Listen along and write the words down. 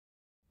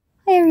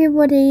Hey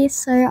everybody,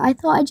 so I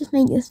thought I'd just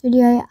make this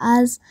video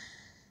as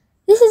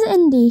this is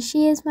Indy.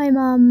 She is my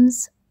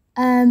mum's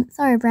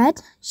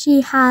thoroughbred.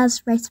 She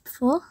has raced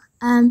before.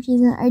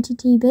 She's an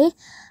OTTB.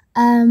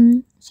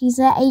 She's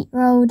an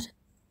 8-year-old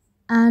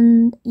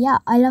and yeah,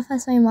 I love her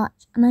so much,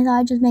 and I thought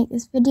I'd just make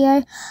this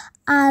video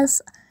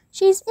as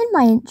she's in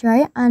my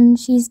intro and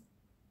she's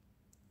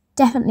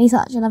definitely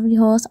such a lovely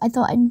horse. I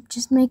thought I'd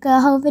just make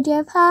a whole video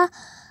of her.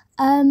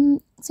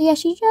 So yeah,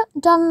 she's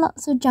done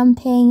lots of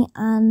jumping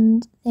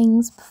and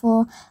things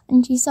before,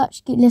 and she's such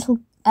a cute little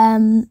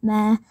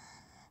mare,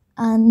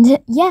 and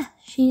yeah,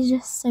 she's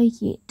just so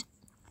cute.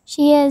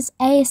 She is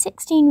a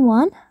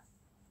 16-1,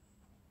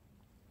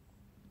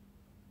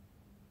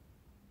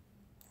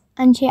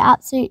 and she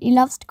absolutely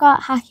loves to go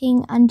out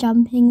hacking and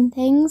jumping and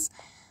things,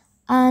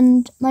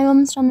 and my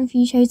mum's done a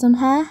few shows on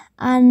her,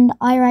 and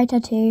I ride her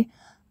too.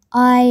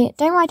 I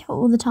don't ride her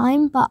all the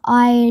time, but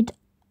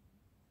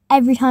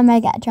every time I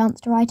get a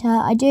chance to ride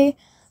her, I do.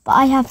 But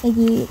I have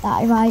Figgy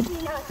that I ride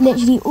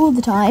literally all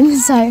the time,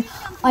 so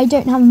I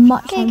don't have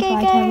much time to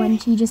ride her when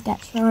she just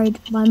gets rode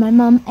by my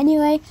mum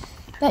anyway.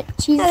 But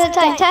she's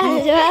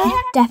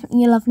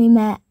definitely a lovely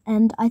mare,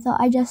 and I thought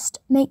I'd just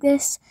make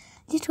this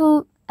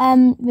little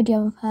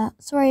video of her.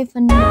 Sorry for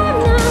now.